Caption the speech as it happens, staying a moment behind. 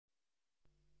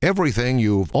Everything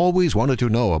you've always wanted to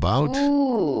know about,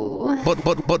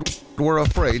 but were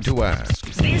afraid to ask.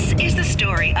 This is the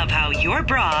story of how your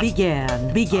bra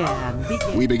began.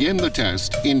 We begin the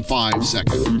test in 5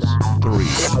 seconds. 3,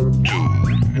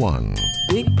 2, 1.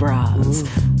 Big bras.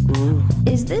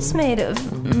 Is this made of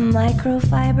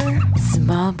microfiber?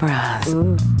 Small bras.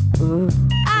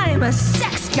 I'm a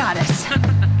sex goddess.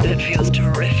 that feels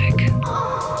terrific.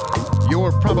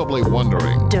 You're probably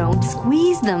wondering Don't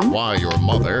squeeze them. why your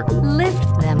mother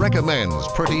Lift them. recommends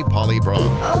Pretty Polly bras.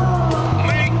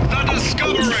 Make the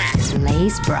discovery!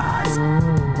 Lace bras.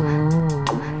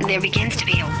 There begins to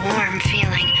be a warm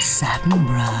feeling. Satin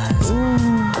bras.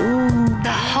 The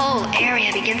whole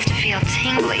area begins to feel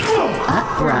tingly.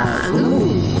 Hot bras.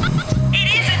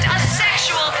 It isn't a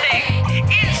sexual thing.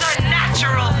 It's a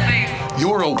natural thing.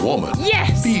 You're a woman.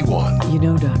 Yes. Be one. You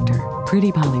know, Doctor,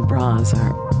 Pretty Polly bras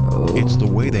are... It's the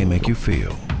way they make you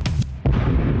feel.